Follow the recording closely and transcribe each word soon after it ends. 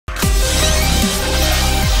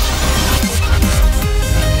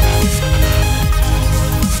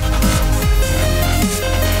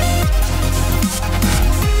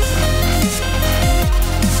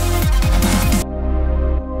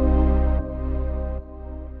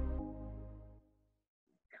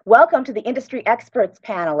Welcome to the Industry Experts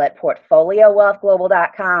panel at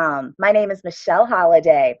PortfolioWealthGlobal.com. My name is Michelle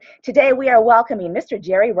Holliday. Today we are welcoming Mr.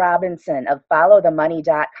 Jerry Robinson of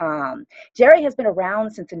FollowTheMoney.com. Jerry has been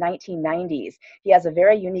around since the 1990s. He has a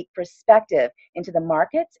very unique perspective into the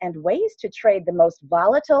markets and ways to trade the most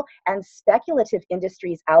volatile and speculative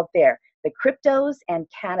industries out there, the cryptos and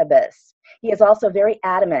cannabis. He is also very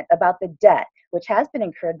adamant about the debt which has been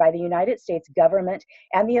incurred by the United States government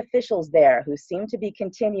and the officials there who seem to be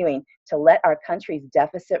continuing to let our country's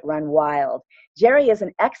deficit run wild. Jerry is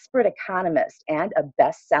an expert economist and a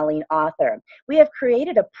best-selling author. We have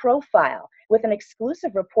created a profile with an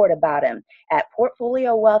exclusive report about him at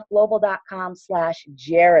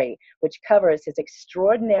PortfolioWealthGlobal.com/Jerry, which covers his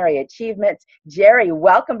extraordinary achievements. Jerry,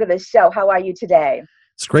 welcome to the show. How are you today?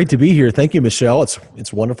 It's great to be here. Thank you, Michelle.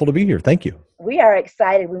 It's wonderful to be here. Thank you. We are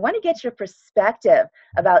excited. We want to get your perspective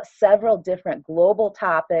about several different global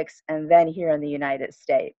topics and then here in the United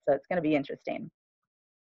States. So it's going to be interesting.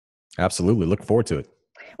 Absolutely. Look forward to it.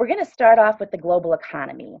 We're going to start off with the global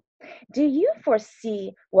economy. Do you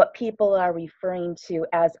foresee what people are referring to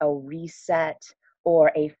as a reset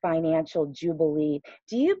or a financial jubilee?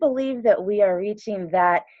 Do you believe that we are reaching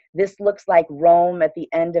that? This looks like Rome at the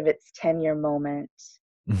end of its 10-year moment.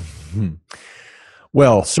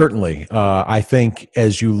 Well, certainly. I think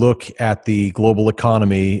as you look at the global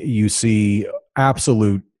economy, you see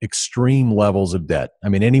absolute extreme levels of debt. I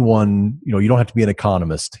mean, anyone, you don't have to be an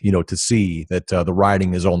economist, to see that the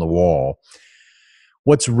writing is on the wall.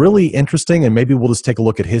 What's really interesting, and maybe we'll just take a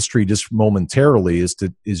look at history just momentarily,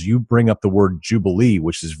 is you bring up the word jubilee,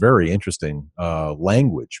 which is very interesting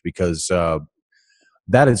language, because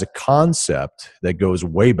that is a concept that goes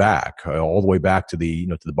way back, all the way back to the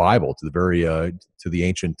to the Bible, to the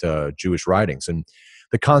ancient Jewish writings. And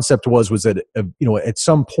the concept was that at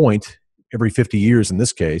some point, every 50 years in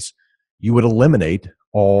this case, you would eliminate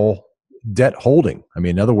all debt holding. I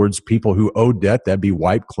mean, in other words, people who owed debt, that'd be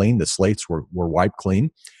wiped clean. The slates were wiped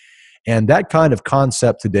clean. And that kind of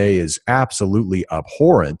concept today is absolutely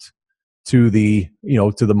abhorrent to the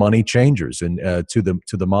money changers and to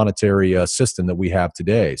the monetary system that we have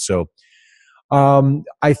today. So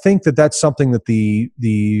I think that's something that the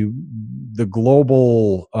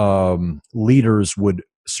global leaders would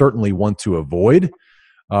certainly want to avoid.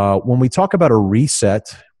 When we talk about a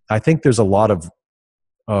reset, I think there's a lot of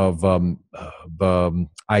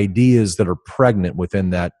ideas that are pregnant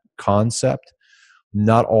within that concept,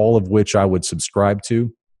 not all of which I would subscribe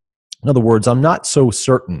to. In other words, I'm not so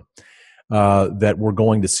certain that we're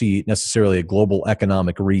going to see necessarily a global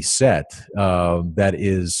economic reset that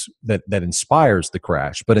inspires the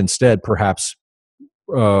crash, but instead perhaps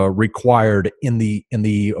required in the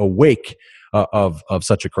wake of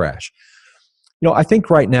such a crash. I think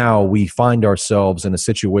right now we find ourselves in a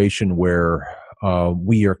situation where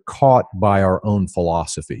we are caught by our own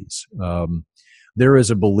philosophies. There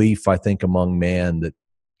is a belief, I think, among man that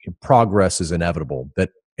progress is inevitable,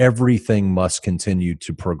 that everything must continue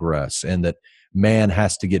to progress, and that man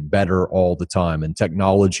has to get better all the time, and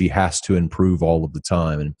technology has to improve all of the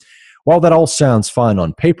time. And while that all sounds fine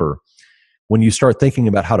on paper, when you start thinking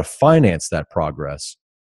about how to finance that progress,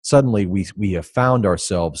 suddenly we have found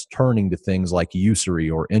ourselves turning to things like usury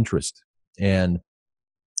or interest. And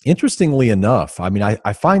interestingly enough, I mean,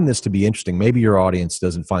 I find this to be interesting. Maybe your audience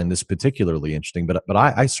doesn't find this particularly interesting, but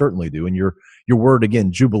I certainly do. And your word,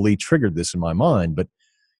 again, jubilee, triggered this in my mind. But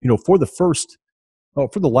for the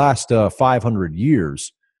last 500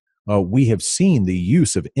 years, we have seen the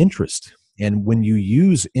use of interest. And when you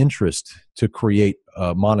use interest to create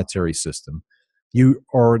a monetary system, you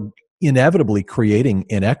are inevitably creating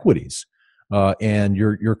inequities, and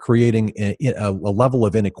you're creating a level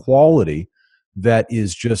of inequality that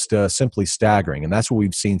is just simply staggering. And that's what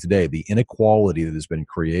we've seen today, the inequality that has been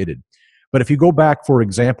created. But if you go back, for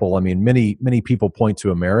example, I mean, many people point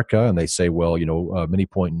to America and they say, well, many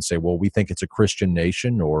point and say, well, we think it's a Christian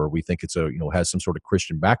nation, or we think it's has some sort of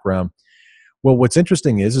Christian background. Well, what's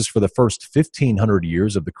interesting is for the first 1,500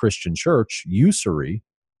 years of the Christian church, usury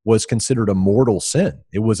was considered a mortal sin.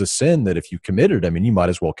 It was a sin that if you committed, I mean, you might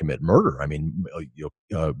as well commit murder. I mean,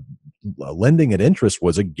 lending at interest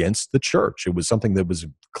was against the church. It was something that was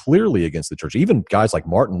clearly against the church. Even guys like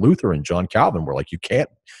Martin Luther and John Calvin were like, you can't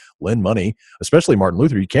lend money, especially Martin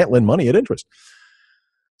Luther, you can't lend money at interest.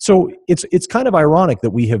 So it's kind of ironic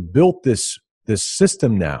that we have built this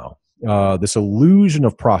system now, this illusion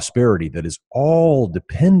of prosperity that is all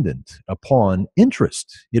dependent upon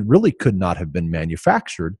interest. It really could not have been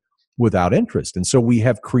manufactured without interest. And so we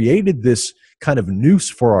have created this kind of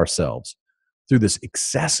noose for ourselves through this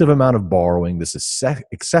excessive amount of borrowing, this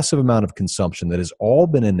excessive amount of consumption that has all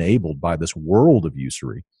been enabled by this world of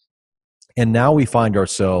usury. And now we find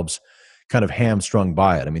ourselves kind of hamstrung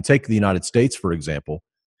by it. I mean, take the United States, for example,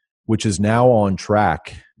 which is now on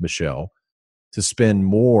track, Michelle, to spend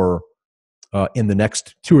more in the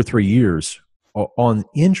next 2 or 3 years on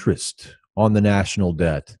interest on the national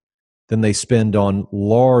debt than they spend on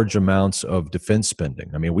large amounts of defense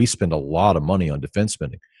spending. I mean, we spend a lot of money on defense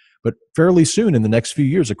spending. But fairly soon, in the next few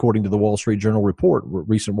years, according to the Wall Street Journal report,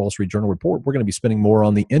 recent Wall Street Journal report, we're going to be spending more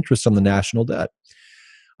on the interest on the national debt.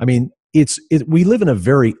 I mean, we live in a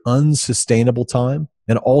very unsustainable time,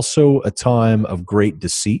 and also a time of great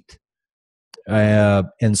deceit.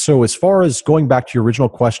 And so, as far as going back to your original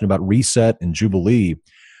question about reset and Jubilee,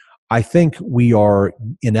 I think we are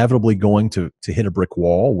inevitably going to hit a brick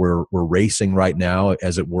wall. We're racing right now,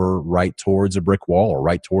 as it were, right towards a brick wall, or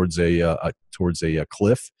right towards a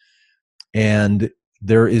cliff. And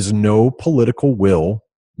there is no political will,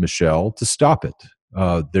 Michelle, to stop it.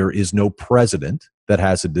 There is no president that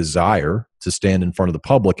has a desire to stand in front of the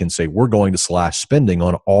public and say, we're going to slash spending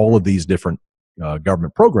on all of these different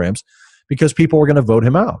government programs, because people are going to vote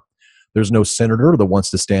him out. There's no senator that wants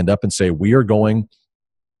to stand up and say, we are going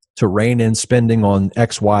to rein in spending on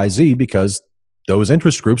X, Y, Z, because those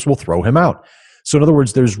interest groups will throw him out. So in other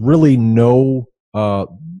words, there's really no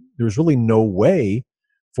way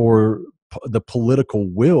for the political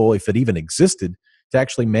will, if it even existed, to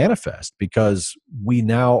actually manifest, because we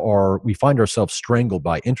find ourselves strangled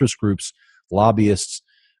by interest groups, lobbyists,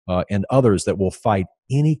 and others that will fight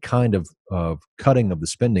any kind of cutting of the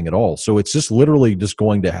spending at all. So it's just literally just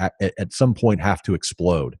going to at some point have to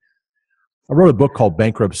explode. I wrote a book called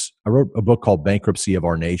Bankruptcy of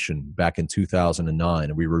Our Nation back in 2009,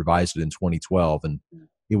 and we revised it in 2012, and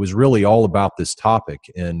it was really all about this topic.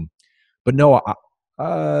 But no,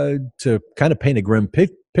 to kind of paint a grim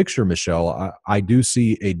picture, Michelle, I do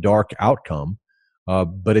see a dark outcome,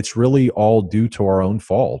 but it's really all due to our own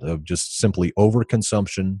fault of just simply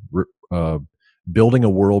overconsumption, building a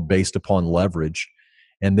world based upon leverage,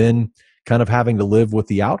 and then kind of having to live with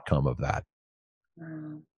the outcome of that.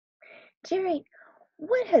 Jerry,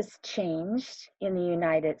 what has changed in the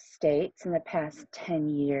United States in the past 10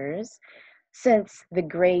 years since the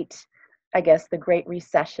Great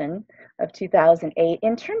Recession of 2008,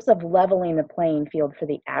 in terms of leveling the playing field for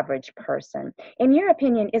the average person? In your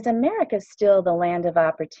opinion, is America still the land of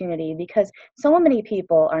opportunity? Because so many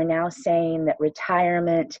people are now saying that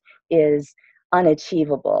retirement is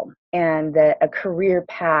unachievable, and that a career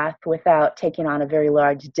path without taking on a very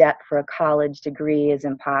large debt for a college degree is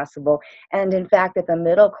impossible. And in fact, that the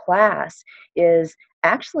middle class is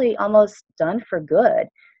actually almost done for good.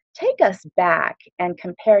 Take us back and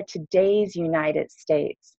compare today's United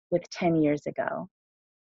States with 10 years ago.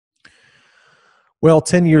 Well,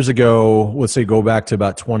 10 years ago, let's say go back to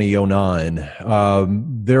about 2009,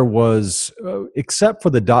 there was, except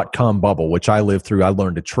for the dot-com bubble, which I lived through. I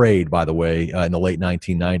learned to trade, by the way, in the late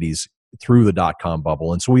 1990s through the dot-com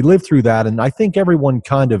bubble. And so we lived through that, and I think everyone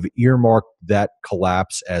kind of earmarked that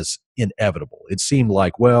collapse as inevitable. It seemed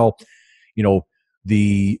like, well,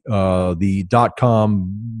 the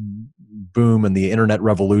dot-com boom and the internet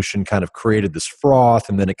revolution kind of created this froth,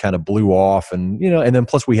 and then it kind of blew off, and then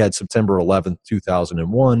plus we had September 11th,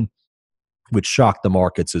 2001, which shocked the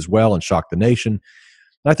markets as well and shocked the nation.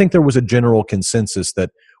 And I think there was a general consensus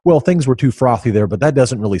that, well, things were too frothy there, but that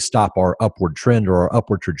doesn't really stop our upward trend or our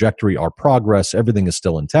upward trajectory, our progress. Everything is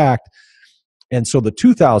still intact. And so the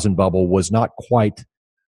 2000 bubble was not quite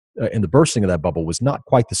and the bursting of that bubble was not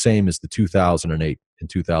quite the same as the 2008 and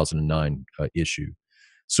 2009 issue.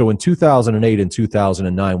 So in 2008 and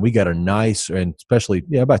 2009, we got a nice, and especially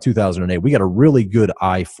about 2008, we got a really good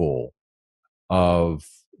eyeful of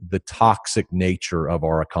the toxic nature of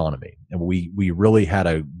our economy. And we really had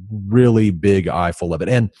a really big eyeful of it.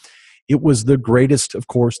 And it was the greatest, of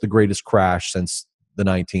course, the greatest crash since the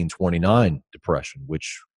 1929 Depression,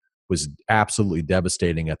 which was absolutely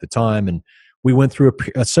devastating at the time. And we went through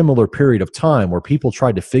a similar period of time where people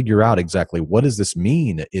tried to figure out exactly, what does this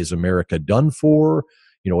mean? Is America done for?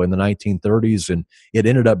 In the 1930s, and it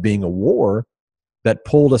ended up being a war that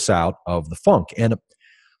pulled us out of the funk. And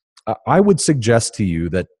I would suggest to you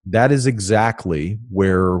that that is exactly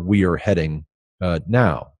where we are heading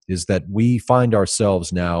now, is that we find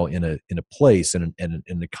ourselves now in a place, in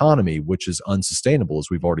an economy which is unsustainable,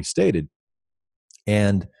 as we've already stated.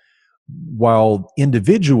 And while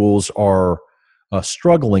individuals are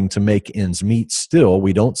struggling to make ends meet still,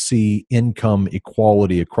 we don't see income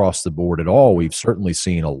equality across the board at all. We've certainly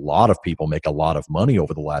seen a lot of people make a lot of money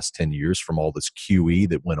over the last 10 years from all this QE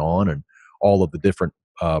that went on and all of the different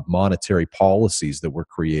monetary policies that were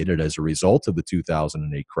created as a result of the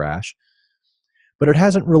 2008 crash. but it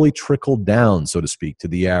hasn't really trickled down, so to speak, to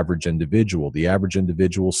the average individual. The average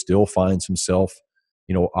individual still finds himself,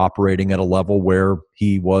 operating at a level where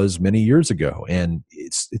he was many years ago, and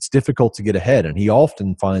it's difficult to get ahead. And he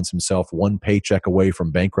often finds himself one paycheck away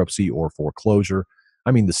from bankruptcy or foreclosure.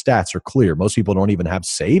 I mean, the stats are clear. Most people don't even have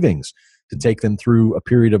savings to take them through a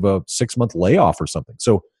period of a 6-month layoff or something.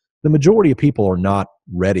 So the majority of people are not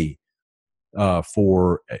ready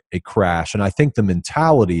for a crash. And I think the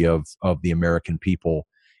mentality of the American people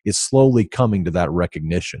is slowly coming to that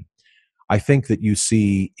recognition. I think that you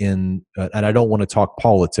see and I don't want to talk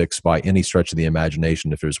politics by any stretch of the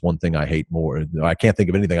imagination. If there's one thing I hate more, I can't think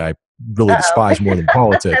of anything I really despise more than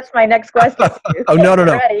politics. That's my next question. Oh, no.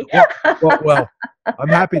 Well, I'm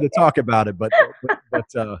happy to talk about it, but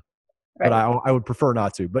Right. I would prefer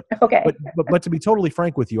not to. But Okay. But to be totally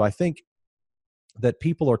frank with you, I think that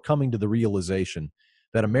people are coming to the realization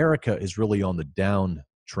that America is really on the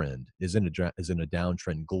downtrend, is in a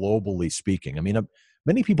downtrend globally speaking. I mean,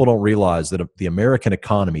 many people don't realize that the American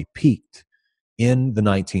economy peaked in the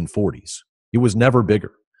 1940s. It was never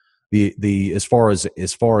bigger. As far as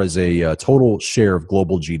a total share of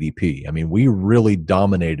global GDP, I mean, we really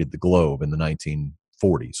dominated the globe in the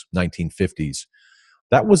 1940s, 1950s.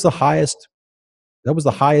 That was the highest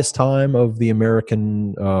time of the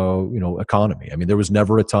American economy. I mean, there was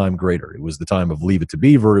never a time greater. It was the time of Leave It to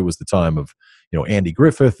Beaver. It was the time of Andy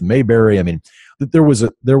Griffith, Mayberry. I mean, there was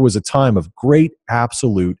a time of great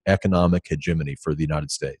absolute economic hegemony for the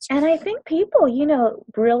United States. And I think people,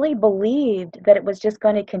 really believed that it was just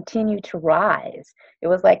going to continue to rise. It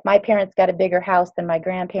was like, my parents got a bigger house than my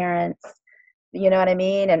grandparents. You know what I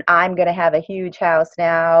mean? And I'm going to have a huge house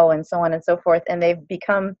now, and so on and so forth. And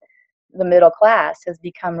the middle class has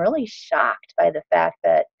become really shocked by the fact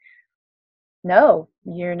that, no,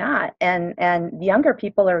 you're not. And younger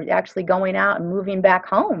people are actually going out and moving back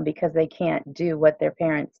home because they can't do what their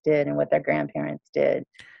parents did and what their grandparents did.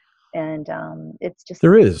 And it's just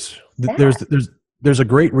sad. There's a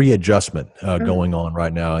great readjustment going on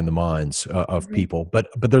right now in the minds of people, but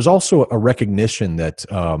there's also a recognition that,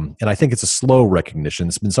 and I think it's a slow recognition.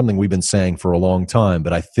 It's been something we've been saying for a long time,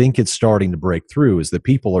 but I think it's starting to break through. Is that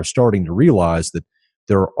people are starting to realize that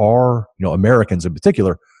there are, Americans in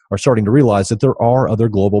particular, are starting to realize that there are other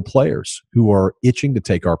global players who are itching to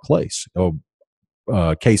take our place.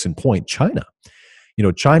 Case in point, China.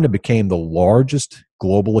 China became the largest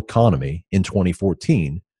global economy in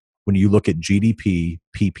 2014. When you look at GDP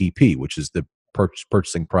PPP, which is the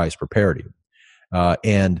purchasing price per parity,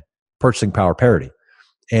 and purchasing power parity.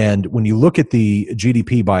 And when you look at the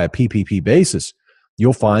GDP by a PPP basis,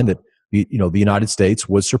 you'll find that the United States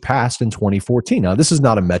was surpassed in 2014. Now, this is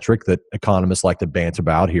not a metric that economists like to bant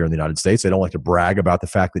about here in the United States. They don't like to brag about the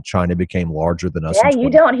fact that China became larger than us. Yeah,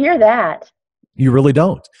 you don't hear that. You really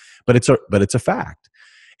don't. But it's a fact.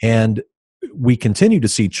 And we continue to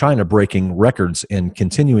see China breaking records and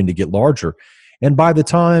continuing to get larger. And by the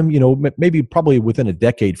time, maybe probably within a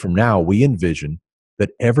decade from now, we envision that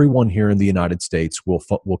everyone here in the United States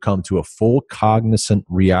will come to a full cognizant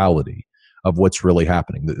reality of what's really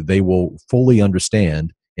happening. They will fully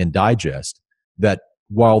understand and digest that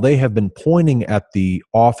while they have been pointing at the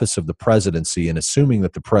office of the presidency and assuming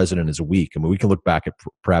that the president is weak. I mean, we can look back at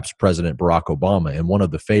perhaps President Barack Obama, and one of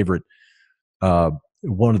the favorite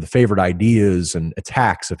ideas and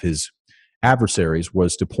attacks of his adversaries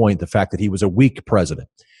was to point the fact that he was a weak president.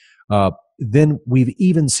 Then we've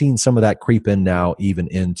even seen some of that creep in now, even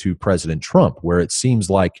into President Trump, where it seems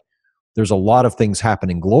like there's a lot of things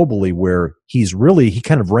happening globally where he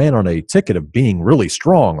kind of ran on a ticket of being really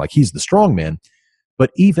strong, like he's the strong man. But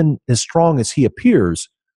even as strong as he appears,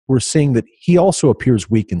 we're seeing that he also appears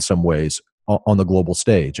weak in some ways on the global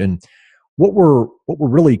stage. And what we're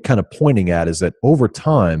really kind of pointing at is that over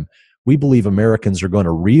time, we believe Americans are going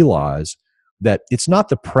to realize that it's not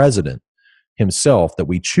the president himself that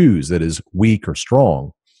we choose that is weak or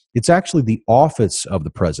strong. It's actually the office of the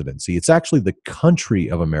presidency. It's actually the country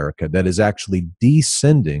of America that is actually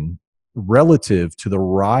descending relative to the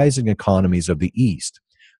rising economies of the East.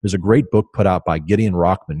 There's a great book put out by Gideon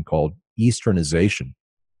Rachman called Easternization.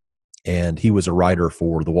 And he was a writer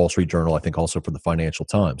for the Wall Street Journal, I think also for the Financial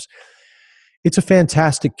Times. It's a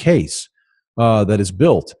fantastic case that is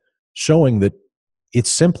built showing that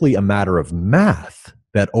it's simply a matter of math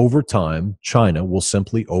that over time, China will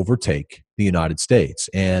simply overtake the United States.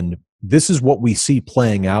 And this is what we see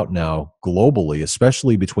playing out now globally,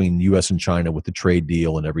 especially between U.S. and China with the trade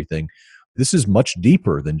deal and everything. This is much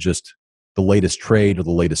deeper than just the latest trade or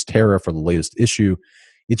the latest tariff or the latest issue.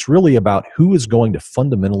 It's really about who is going to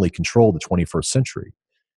fundamentally control the 21st century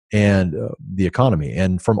and the economy.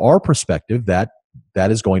 And from our perspective, that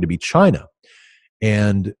is going to be China.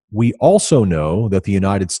 And we also know that the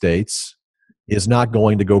United States is not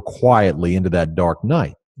going to go quietly into that dark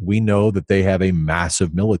night. We know that they have a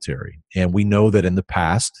massive military, and we know that in the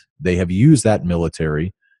past they have used that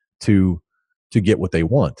military to get what they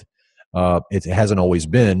want. It hasn't always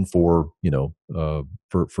been for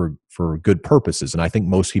for good purposes, and I think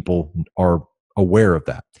most people are aware of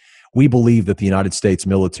that. We believe that the United States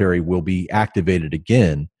military will be activated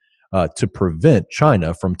again to prevent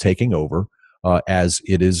China from taking over, as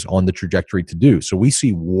it is on the trajectory to do. So we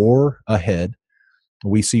see war ahead.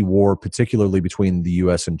 We see war, particularly between the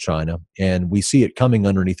U.S. and China, and we see it coming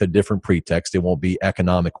underneath a different pretext. It won't be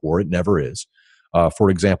economic war. It never is. For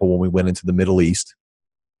example, when we went into the Middle East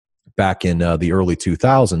back in the early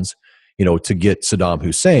 2000s, to get Saddam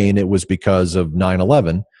Hussein, it was because of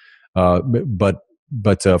 9/11.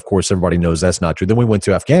 But of course, everybody knows that's not true. Then we went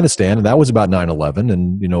to Afghanistan, and that was about 9/11,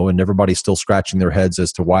 and everybody's still scratching their heads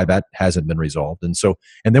as to why that hasn't been resolved. And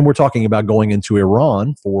then we're talking about going into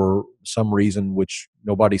Iran for some reason which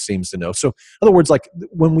nobody seems to know. So, in other words, like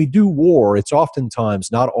when we do war, it's oftentimes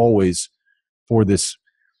not always for this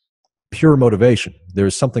pure motivation.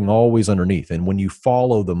 There's something always underneath. And when you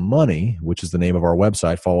follow the money, which is the name of our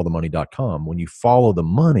website, followthemoney.com, when you follow the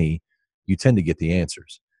money, you tend to get the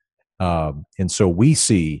answers. And so we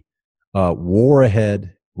see war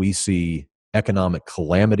ahead. We see economic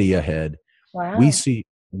calamity ahead. We Wow. see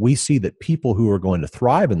we see that people who are going to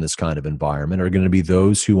thrive in this kind of environment are going to be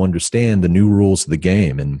those who understand the new rules of the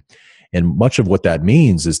game. And much of what that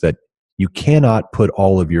means is that you cannot put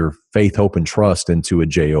all of your faith, hope, and trust into a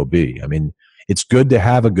job. I mean, it's good to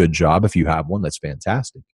have a good job. If you have one, that's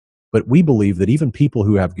fantastic. But we believe that even people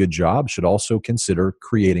who have good jobs should also consider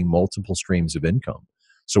creating multiple streams of income.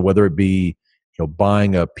 So whether it be,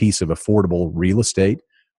 buying a piece of affordable real estate,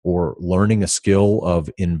 or learning a skill of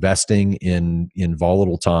investing in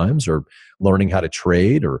volatile times, or learning how to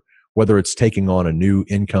trade, or whether it's taking on a new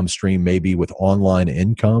income stream, maybe with online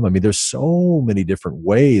income. I mean, there's so many different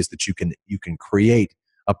ways that you can create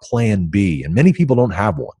a plan B, and many people don't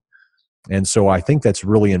have one. And so I think that's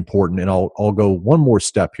really important. And I'll go one more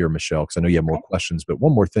step here, Michelle, because I know you have more Okay. questions. But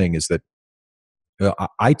one more thing is that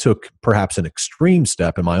I took perhaps an extreme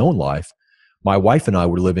step in my own life. My wife and I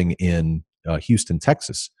were living in Houston,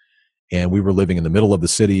 Texas, and we were living in the middle of the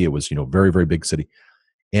city. It was, very, very big city.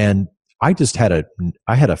 And I just had a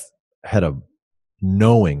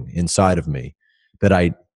knowing inside of me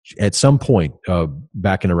that at some point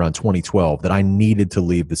back in around 2012, that I needed to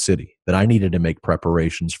leave the city, that I needed to make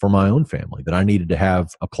preparations for my own family, that I needed to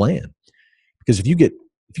have a plan. Because if you get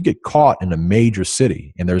caught in a major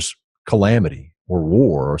city and there's calamity or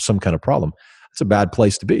war or some kind of problem, it's a bad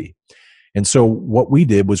place to be. And so what we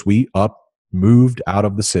did was moved out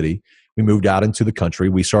of the city. We moved out into the country.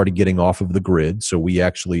 We started getting off of the grid. So we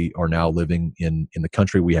actually are now living in the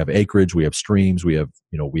country. We have acreage, we have streams, we have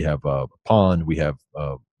a pond, we have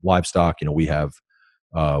livestock. We're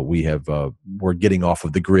getting off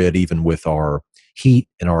of the grid, even with our heat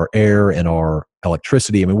and our air and our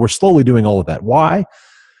electricity. I mean, we're slowly doing all of that. Why?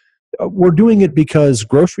 We're doing it because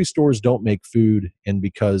grocery stores don't make food, and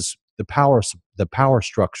because the power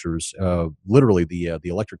structures, literally the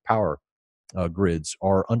electric power grids,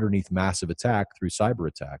 are underneath massive attack through cyber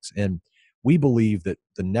attacks. And we believe that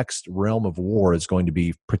the next realm of war is going to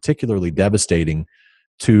be particularly devastating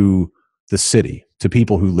to the city, to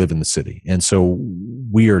people who live in the city. And so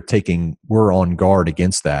we're on guard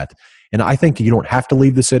against that. And I think you don't have to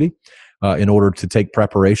leave the city in order to take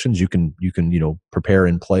preparations. You can prepare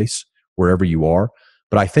in place wherever you are.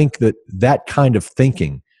 But I think that kind of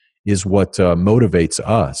thinking is what motivates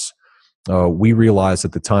us. We realize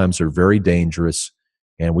that the times are very dangerous,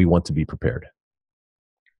 and we want to be prepared.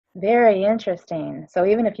 Very interesting. So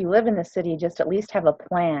even if you live in the city, just at least have a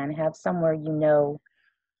plan, have somewhere you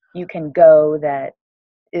can go that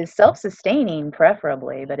is self-sustaining,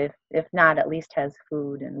 preferably, but if not, at least has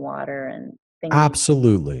food and water and things you.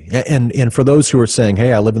 Absolutely. And for those who are saying,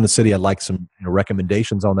 "Hey, I live in the city. I'd like some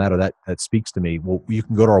recommendations on that," or that speaks to me. Well, you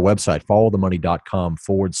can go to our website,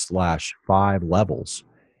 followthemoney.com/5 levels.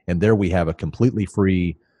 And there we have a completely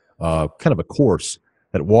free kind of a course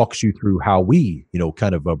that walks you through how we,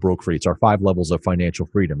 kind of broke free. It's our 5 levels of financial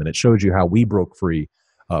freedom. And it shows you how we broke free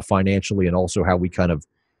financially, and also how we kind of,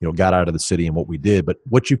 got out of the city and what we did, but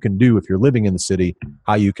what you can do if you're living in the city,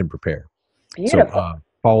 how you can prepare. So Beautiful.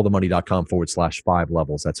 followthemoney.com/5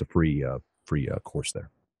 levels. That's a free course there.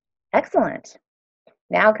 Excellent.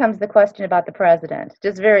 Now comes the question about the president.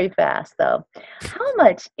 Just very fast, though. How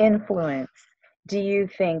much influence do you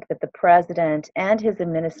think that the president and his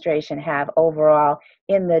administration have overall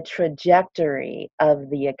in the trajectory of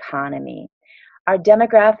the economy? Are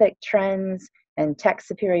demographic trends and tech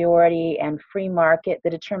superiority and free market the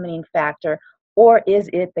determining factor, or is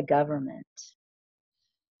it the government?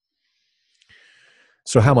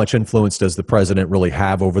 So, how much influence does the president really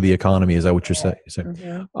have over the economy? Is that what you're saying?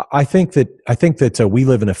 Mm-hmm. I think that we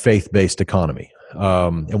live in a faith-based economy,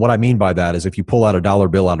 and what I mean by that is, if you pull out a dollar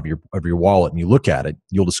bill out of your wallet and you look at it,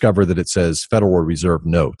 you'll discover that it says Federal Reserve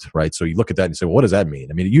Note, right? So you look at that and you say, well, what does that mean?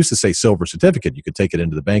 I mean, it used to say silver certificate. You could take it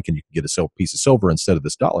into the bank and you could get a piece of silver instead of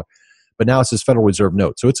this dollar, but now it says Federal Reserve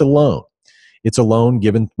Note. So it's a loan. It's a loan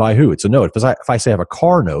given by who? It's a note. If I say I have a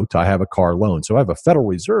car note, I have a car loan. So I have a Federal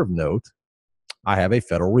Reserve note. I have a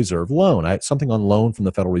Federal Reserve loan. I have something on loan from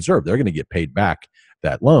the Federal Reserve. They're going to get paid back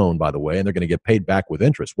that loan, by the way, and they're going to get paid back with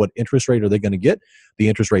interest. What interest rate are they going to get? The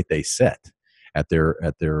interest rate they set at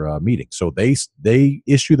their meeting. So they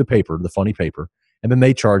issue the paper, the funny paper, and then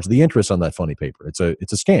they charge the interest on that funny paper. It's a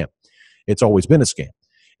scam. It's always been a scam.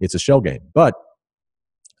 It's a shell game. But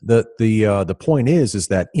the point is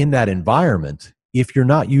that in that environment, if you're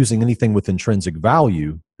not using anything with intrinsic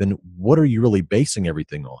value, then what are you really basing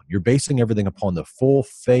everything on? You're basing everything upon the full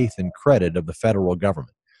faith and credit of the federal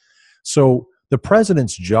government. So the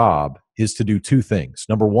president's job is to do two things.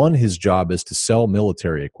 Number one, his job is to sell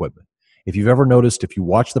military equipment. If you've ever noticed, if you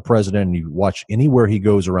watch the president and you watch anywhere he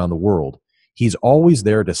goes around the world, he's always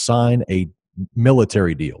there to sign a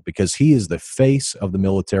military deal because he is the face of the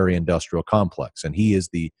military industrial complex, and he is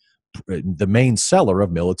the main seller of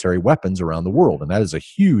military weapons around the world. And that is a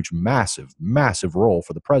huge, massive role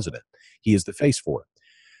for the president. He is the face for it.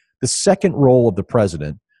 The second role of the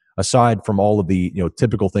president, aside from all of the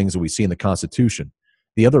typical things that we see in the Constitution,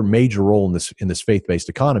 the other major role in this faith-based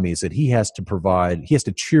economy is that he has to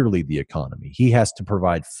cheerlead the economy. He has to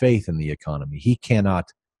provide faith in the economy. He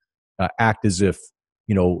cannot act as if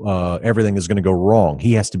everything is going to go wrong.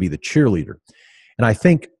 He has to be the cheerleader. And I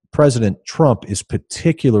think President Trump is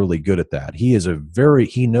particularly good at that.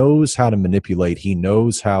 He knows how to manipulate. He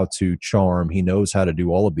knows how to charm. He knows how to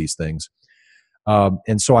do all of these things.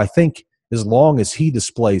 And so I think as long as he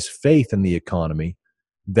displays faith in the economy,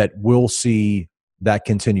 that we'll see that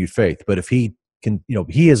continued faith. But if he can,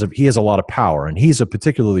 he has a lot of power, and he's a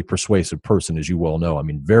particularly persuasive person, as you well know. I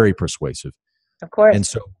mean, very persuasive. Of course.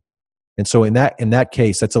 And so in that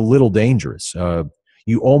case, that's a little dangerous.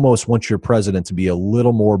 You almost want your president to be a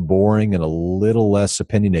little more boring and a little less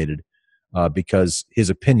opinionated, because his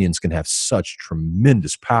opinions can have such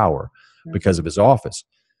tremendous power because of his office.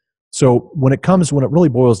 So when it really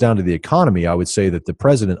boils down to the economy, I would say that the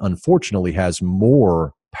president, unfortunately, has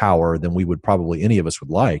more power than we would probably any of us would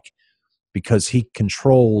like, because he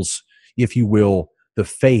controls, if you will, the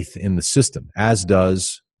faith in the system, as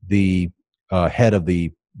does the head of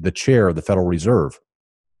the chair of the Federal Reserve,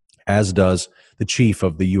 as does the chief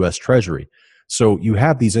of the U.S. Treasury. So you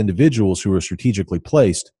have these individuals who are strategically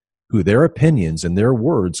placed, who their opinions and their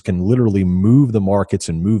words can literally move the markets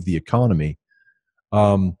and move the economy.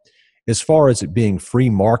 As far as it being free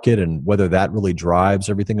market and whether that really drives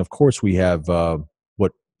everything, of course we have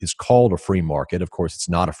what is called a free market. Of course, it's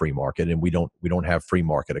not a free market, and we don't have free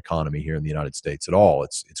market economy here in the United States at all.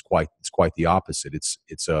 It's quite the opposite.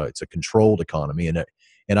 It's a controlled economy,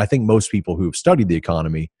 and I think most people who have studied the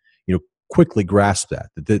economy, quickly grasp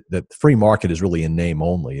that free market is really in name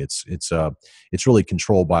only. It's really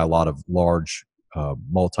controlled by a lot of large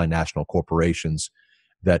multinational corporations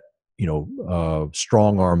that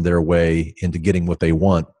strong arm their way into getting what they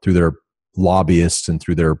want through their lobbyists and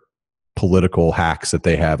through their political hacks that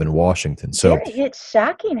they have in Washington. So it's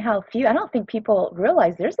shocking how few. I don't think people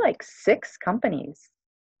realize there's like 6 companies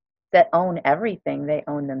that own everything. They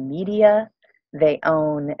own the media, they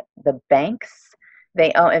own the banks.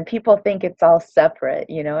 And people think it's all separate,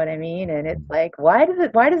 you know what I mean? And it's like, why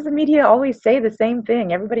does the media always say the same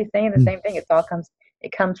thing? Everybody's saying the same thing.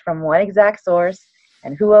 It comes from one exact source,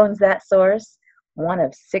 and who owns that source? One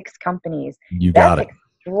of 6 companies. That's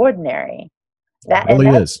extraordinary. That really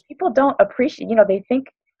is. People don't appreciate. They think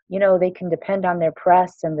they can depend on their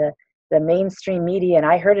press and the mainstream media. And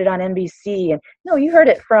I heard it on NBC, and no, you heard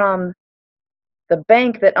it from the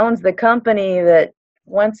bank that owns the company that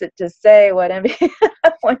wants it to say what NBC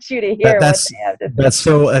wants you to hear. What they have to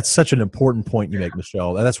say. That's such an important point you make,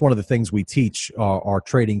 Michelle. And that's one of the things we teach our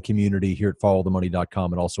trading community here at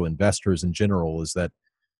followthemoney.com, and also investors in general, is that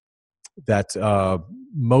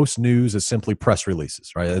most news is simply press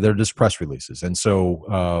releases, right? They're just press releases. And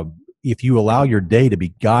so if you allow your day to be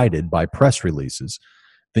guided by press releases,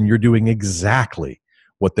 then you're doing exactly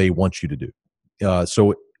what they want you to do.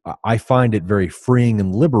 So I find it very freeing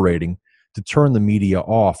and liberating to turn the media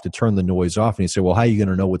off, to turn the noise off. And you say, well, how are you going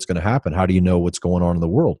to know what's going to happen? How do you know what's going on in the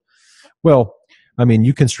world? Well, I mean,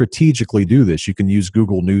 you can strategically do this. You can use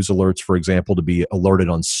Google News alerts, for example, to be alerted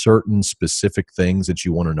on certain specific things that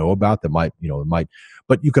you want to know about that might, it might,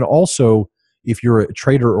 but you can also, if you're a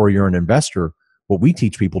trader or you're an investor, what we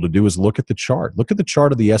teach people to do is look at the chart. Look at the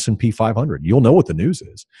chart of the S&P 500. You'll know what the news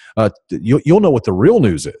is. You'll know what the real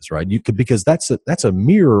news is, right? You could, because that's a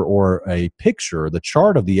mirror or a picture. The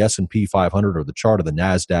chart of the S&P 500 or the chart of the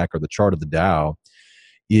Nasdaq or the chart of the Dow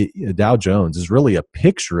Jones is really a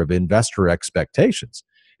picture of investor expectations.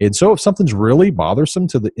 And so if something's really bothersome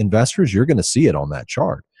to the investors, you're going to see it on that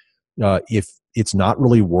chart. If it's not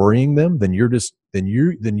really worrying them, then you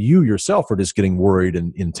yourself are just getting worried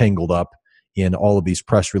and entangled up in all of these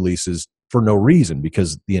press releases for no reason,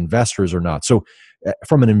 because the investors are not. So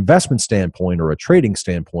from an investment standpoint or a trading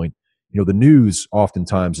standpoint, the news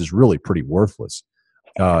oftentimes is really pretty worthless.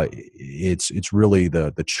 It's really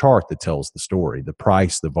the chart that tells the story, the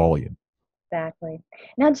price, the volume. Exactly.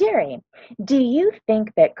 Now, Jerry, do you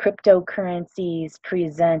think that cryptocurrencies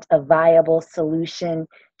present a viable solution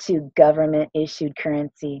to government issued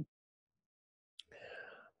currency?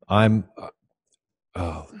 I'm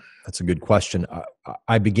oh, that's a good question.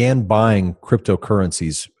 I began buying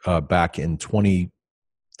cryptocurrencies back in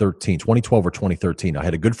 2012 or 2013. I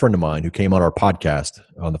had a good friend of mine who came on our podcast,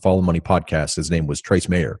 on the Follow the Money podcast. His name was Trace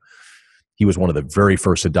Mayer. He was one of the very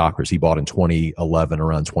first adopters. He bought in 2011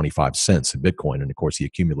 around 25 cents in Bitcoin. And of course, he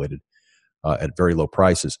accumulated at very low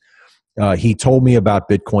prices. He told me about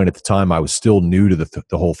Bitcoin at the time. I was still new to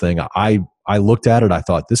the whole thing. I looked at it. I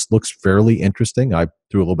thought, this looks fairly interesting. I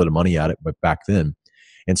threw a little bit of money at it, but back then,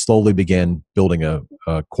 and slowly began building a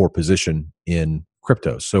core position in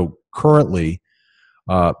crypto. So currently,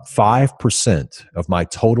 5% of my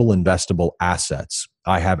total investable assets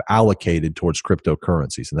I have allocated towards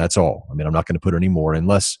cryptocurrencies, and that's all. I mean, I'm not going to put any more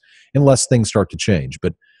unless things start to change.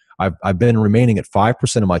 But I've been remaining at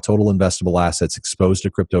 5% of my total investable assets exposed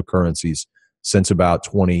to cryptocurrencies since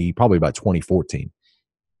probably about 2014.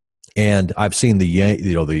 And I've seen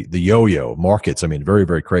the yo-yo markets. I mean, very,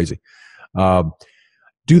 very crazy.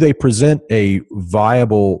 Do they present a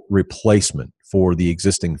viable replacement for the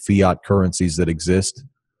existing fiat currencies that exist?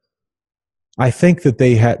 I think that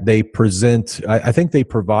I think they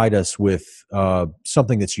provide us with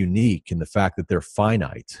something that's unique in the fact that they're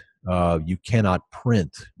finite. You cannot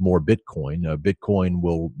print more Bitcoin. Bitcoin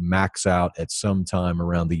will max out at some time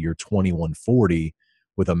around the year 2140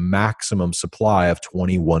 with a maximum supply of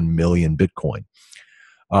 21 million Bitcoin.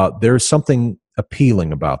 There's something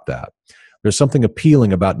appealing about that. There's something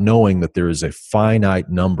appealing about knowing that there is a finite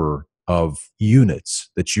number of units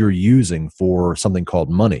that you're using for something called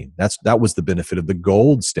money. That was the benefit of the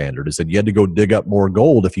gold standard, is that you had to go dig up more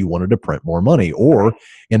gold if you wanted to print more money. Or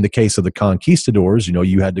in the case of the conquistadors,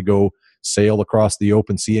 you had to go sail across the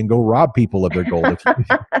open sea and go rob people of their gold. Turn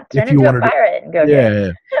into a pirate and go get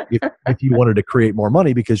it. If you wanted to create more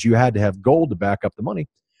money, because you had to have gold to back up the money.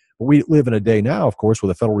 But we live in a day now, of course, where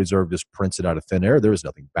the Federal Reserve just prints it out of thin air. There is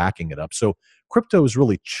nothing backing it up. So crypto has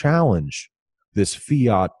really challenged this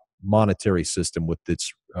fiat monetary system with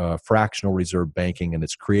its fractional reserve banking, and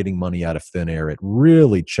it's creating money out of thin air. It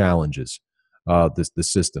really challenges the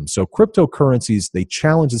system. So cryptocurrencies, they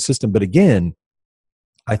challenge the system. But again,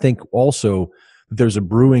 I think also there's a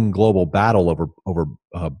brewing global battle over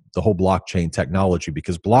the whole blockchain technology,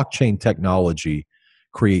 because blockchain technology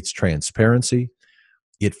creates transparency.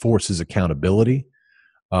 It forces accountability.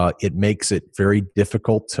 It makes it very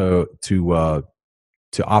difficult to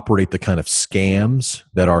operate the kind of scams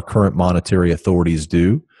that our current monetary authorities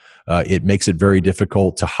do. It makes it very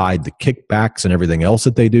difficult to hide the kickbacks and everything else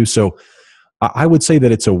that they do. So I would say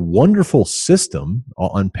that it's a wonderful system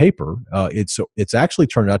on paper. It's actually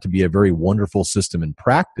turned out to be a very wonderful system in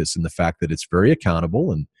practice, in the fact that it's very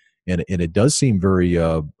accountable, and it does seem very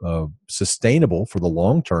sustainable for the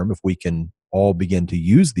long term if we can all begin to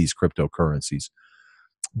use these cryptocurrencies.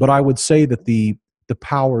 But I would say that the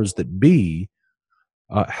powers that be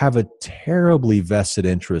have a terribly vested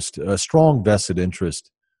interest, a strong vested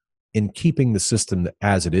interest in keeping the system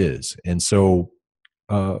as it is. And so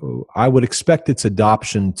I would expect its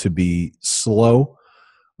adoption to be slow.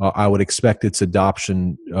 I would expect its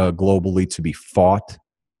adoption globally to be fought.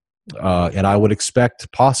 And I would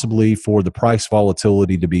expect possibly for the price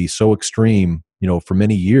volatility to be so extreme, for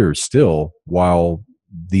many years still, while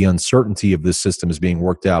the uncertainty of this system is being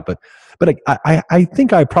worked out. But I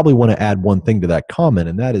think I probably want to add one thing to that comment,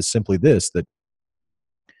 and that is simply this: that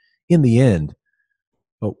in the end,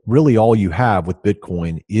 really all you have with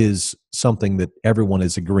Bitcoin is something that everyone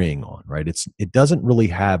is agreeing on, right? It doesn't really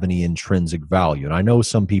have any intrinsic value. And I know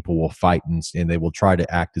some people will fight and they will try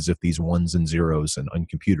to act as if these ones and zeros and on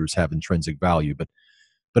computers have intrinsic value, but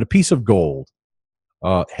a piece of gold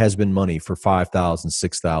has been money for 5,000,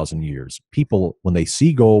 6,000 years. People, when they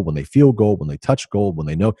see gold, when they feel gold, when they touch gold, when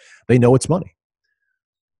they know it's money.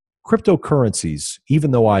 Cryptocurrencies,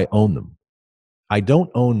 even though I own them, I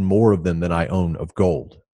don't own more of them than I own of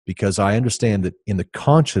gold, because I understand that in the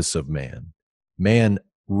conscience of man, man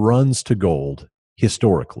runs to gold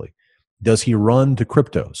historically. Does he run to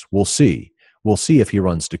cryptos? We'll see. We'll see if he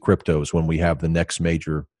runs to cryptos when we have the next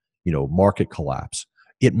major, market collapse.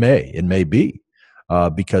 It may be,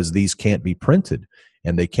 because these can't be printed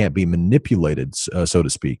and they can't be manipulated, so to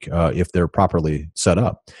speak, if they're properly set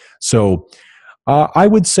up. So I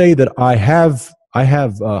would say that I have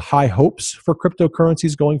high hopes for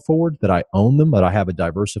cryptocurrencies going forward, that I own them, but I have a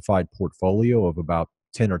diversified portfolio of about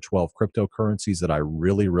 10 or 12 cryptocurrencies that I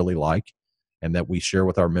really, really like and that we share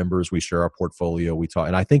with our members. We share our portfolio. We talk,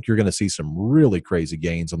 and I think you're going to see some really crazy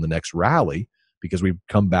gains on the next rally because we've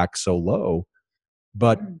come back so low.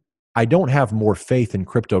 But I don't have more faith in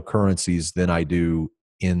cryptocurrencies than I do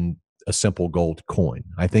in a simple gold coin.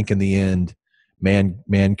 I think in the end,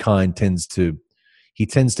 mankind tends to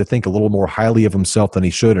think a little more highly of himself than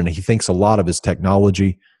he should, and he thinks a lot of his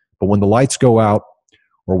technology. But when the lights go out,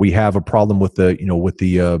 or we have a problem with the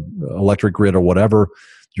electric grid or whatever,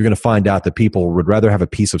 you're going to find out that people would rather have a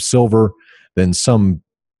piece of silver than some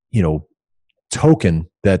token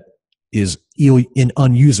that is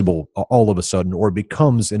unusable all of a sudden, or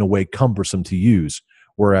becomes in a way cumbersome to use.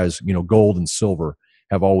 Whereas gold and silver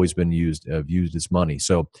have always been used as money.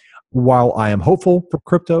 So while I am hopeful for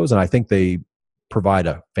cryptos, and I think they provide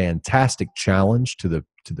a fantastic challenge to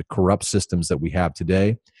the corrupt systems that we have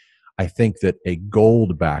today, I think that a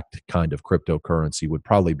gold-backed kind of cryptocurrency would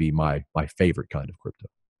probably be my favorite kind of crypto.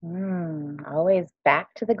 Always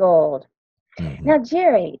back to the gold. Mm-hmm. Now,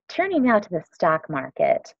 Jerry, turning now to the stock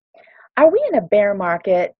market, are we in a bear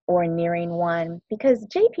market or nearing one? Because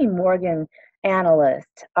JP Morgan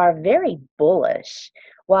analysts are very bullish,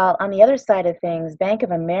 while on the other side of things, Bank of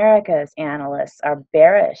America's analysts are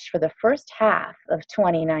bearish for the first half of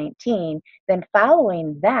 2019. Then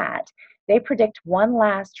following that, they predict one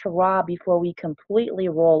last hurrah before we completely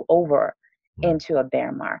roll over into a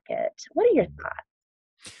bear market. What are your thoughts?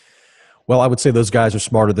 Well, I would say those guys are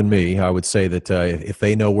smarter than me. I would say that if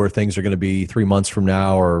they know where things are going to be 3 months from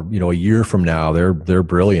now, or a year from now, they're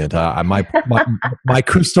brilliant. My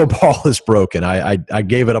crystal ball is broken. I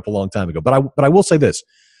gave it up a long time ago. But I will say this: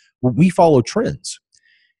 we follow trends,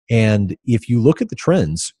 and if you look at the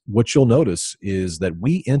trends, what you'll notice is that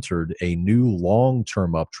we entered a new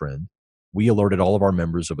long-term uptrend. We alerted all of our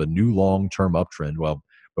members of a new long-term uptrend. Well,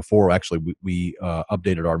 before actually we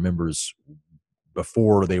updated our members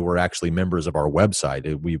before they were actually members of our website.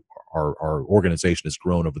 Our organization has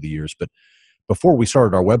grown over the years, but before we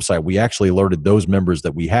started our website, we actually alerted those members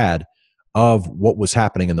that we had of what was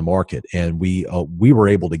happening in the market, and we were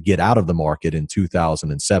able to get out of the market in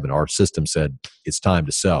 2007. Our system said it's time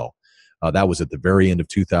to sell. That was at the very end of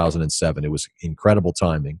 2007. It was incredible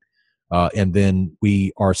timing, and then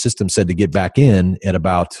our system said to get back in at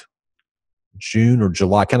about June or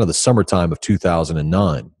July, kind of the summertime of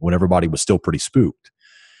 2009, when everybody was still pretty spooked.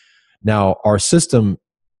 Now, our system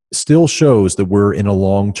still shows that we're in a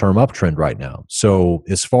long-term uptrend right now. So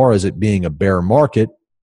as far as it being a bear market,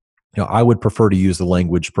 I would prefer to use the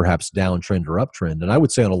language perhaps downtrend or uptrend. And I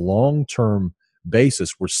would say on a long-term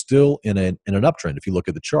basis, we're still in an uptrend if you look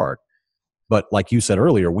at the chart. But like you said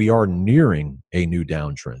earlier, we are nearing a new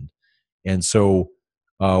downtrend. And so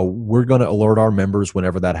we're going to alert our members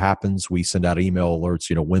whenever that happens. We send out email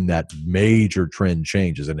alerts, when that major trend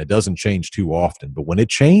changes, and it doesn't change too often, but when it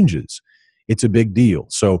changes, it's a big deal.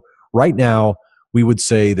 So right now, we would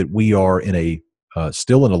say that we are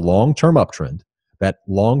still in a long-term uptrend. That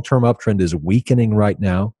long-term uptrend is weakening right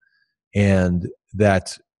now, and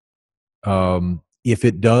that if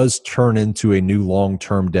it does turn into a new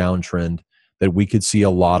long-term downtrend, that we could see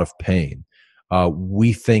a lot of pain.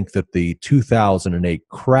 We think that the 2008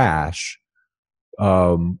 crash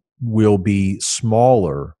will be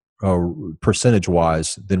smaller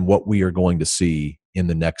percentage-wise than what we are going to see in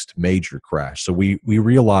the next major crash. So we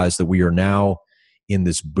realize that we are now in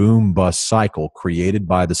this boom-bust cycle created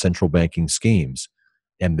by the central banking schemes.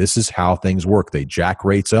 And this is how things work. They jack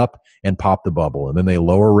rates up and pop the bubble, and then they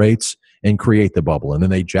lower rates and create the bubble, and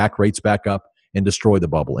then they jack rates back up and destroy the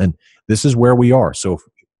bubble. And this is where we are. So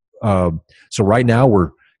right now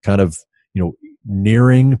we're kind of,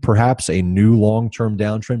 nearing perhaps a new long-term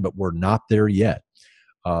downtrend, but we're not there yet.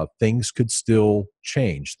 Things could still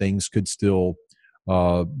change. Things could still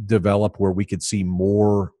develop where we could see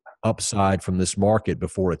more upside from this market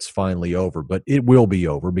before it's finally over. But it will be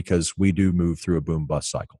over because we do move through a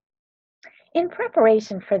boom-bust cycle. In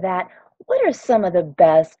preparation for that, what are some of the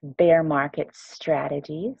best bear market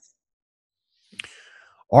strategies?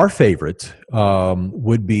 Our favorite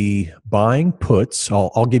would be buying puts.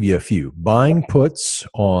 I'll give you a few. Buying Okay. puts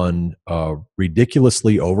on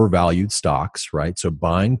ridiculously overvalued stocks, right? So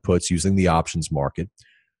buying puts using the options market.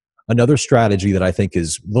 Another strategy that I think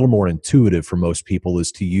is a little more intuitive for most people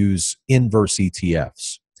is to use inverse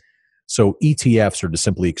ETFs. So ETFs are just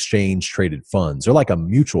simply exchange traded funds. They're like a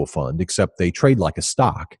mutual fund, except they trade like a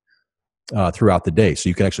stock throughout the day. So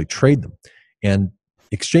you can actually trade them. And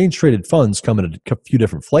exchange traded funds come in a few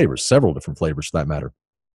different flavors, several different flavors for that matter.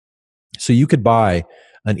 So you could buy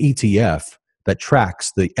an ETF that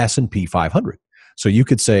tracks the S&P 500. So you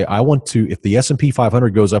could say, I want to, if the S&P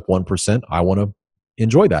 500 goes up 1%, I want to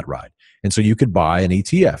enjoy that ride. And so you could buy an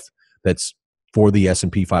ETF that's for the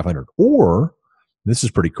S&P 500. Or, this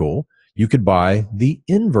is pretty cool, you could buy the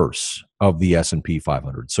inverse of the S&P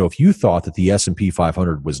 500. So if you thought that the S&P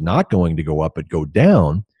 500 was not going to go up but go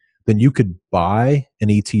down, then you could buy an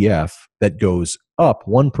ETF that goes up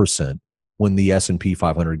 1% when the S&P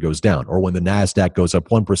 500 goes down, or when the Nasdaq goes up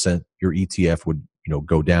 1%, your ETF would,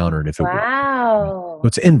 go down, or if it would. So Wow.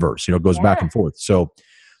 it's inverse, it goes back Yeah. and forth. So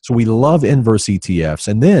we love inverse ETFs.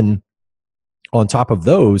 And then on top of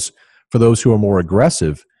those, for those who are more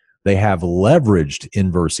aggressive, they have leveraged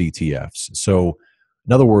inverse ETFs. So,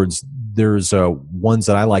 in other words, there's ones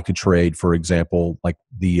that I like to trade. For example, like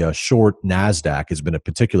the short Nasdaq has been a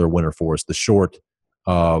particular winner for us. The short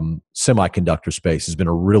semiconductor space has been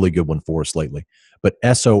a really good one for us lately. But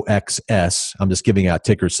SOXS, I'm just giving out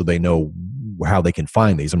tickers so they know how they can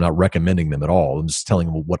find these. I'm not recommending them at all. I'm just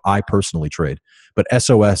telling them what I personally trade. But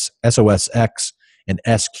SOSX, and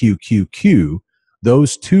SQQQ,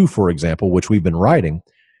 those two, for example, which we've been writing,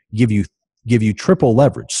 give you triple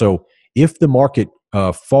leverage. So if the market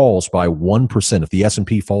falls by 1%, if the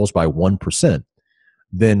S&P falls by 1%,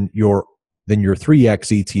 then your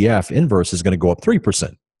 3x ETF inverse is going to go up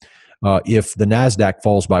 3%. If the Nasdaq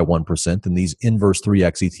falls by 1%, then these inverse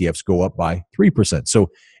 3x ETFs go up by 3%.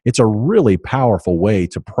 So it's a really powerful way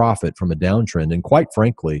to profit from a downtrend. And quite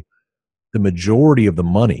frankly, the majority of the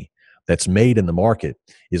money that's made in the market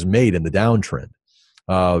is made in the downtrend.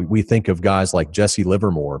 We think of guys like Jesse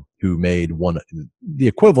Livermore, who made the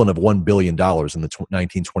equivalent of $1 billion in the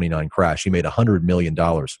 1929 crash. He made $100 million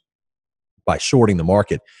by shorting the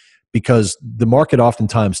market, because the market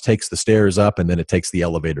oftentimes takes the stairs up and then it takes the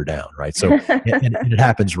elevator down, right? So, and it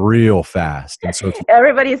happens real fast. And so,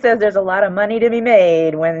 Everybody says there's a lot of money to be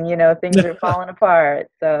made when, things are falling apart.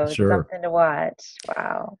 So it's sure. something to watch.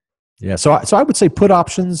 Wow. Yeah. So I would say put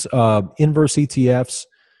options, inverse ETFs.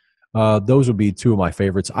 Those would be two of my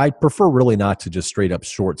favorites. I prefer really not to just straight up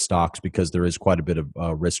short stocks, because there is quite a bit of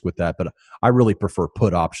risk with that. But I really prefer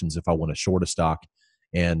put options if I want to short a stock,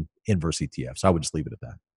 and inverse ETFs. I would just leave it at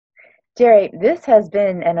that. Jerry, this has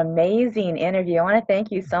been an amazing interview. I want to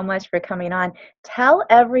thank you so much for coming on. Tell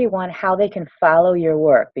everyone how they can follow your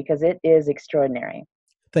work, because it is extraordinary.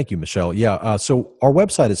 Thank you, Michelle. Yeah. So our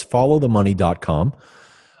website is followthemoney.com.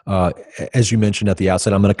 As you mentioned at the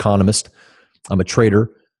outset, I'm an economist. I'm a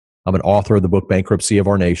trader. I'm an author of the book Bankruptcy of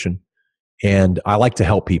Our Nation. And I like to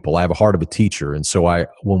help people. I have a heart of a teacher. And so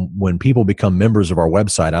when people become members of our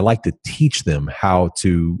website, I like to teach them how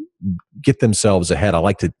to get themselves ahead.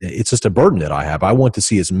 It's just a burden that I have. I want to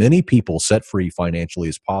see as many people set free financially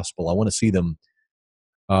as possible. I want to see them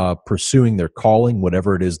pursuing their calling,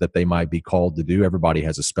 whatever it is that they might be called to do. Everybody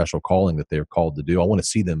has a special calling that they're called to do. I want to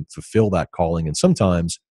see them fulfill that calling. And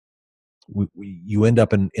sometimes you end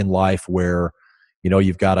up in life where,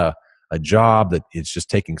 you've got a job that is just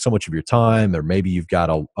taking so much of your time, or maybe you've got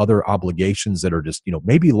other obligations that are just,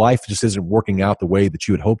 maybe life just isn't working out the way that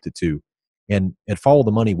you had hoped it to. And at Follow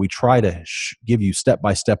the Money, we try to give you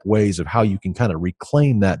step-by-step ways of how you can kind of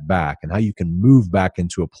reclaim that back, and how you can move back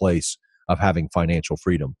into a place of having financial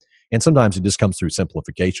freedom. And sometimes it just comes through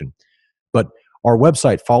simplification. But our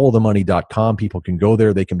website, followthemoney.com, people can go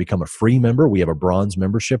there. They can become a free member. We have a bronze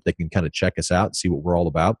membership. They can kind of check us out and see what we're all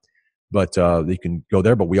about. But they can go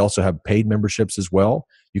there. But we also have paid memberships as well.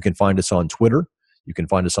 You can find us on Twitter. You can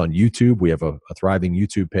find us on YouTube. We have a thriving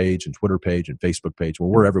YouTube page and Twitter page and Facebook page. Well,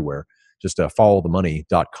 we're everywhere. Just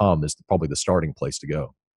followthemoney.com is probably the starting place to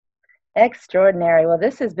go. Extraordinary. Well,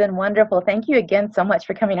 this has been wonderful. Thank you again so much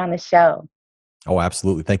for coming on the show. Oh,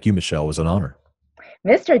 absolutely. Thank you, Michelle. It was an honor.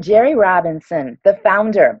 Mr. Jerry Robinson, the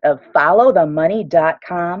founder of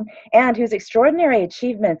followthemoney.com, and whose extraordinary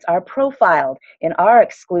achievements are profiled in our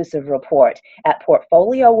exclusive report at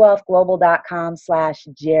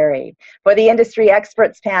portfoliowealthglobal.com/Jerry. For the Industry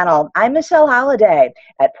Experts Panel, I'm Michelle Holliday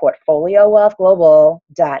at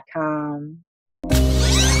portfoliowealthglobal.com.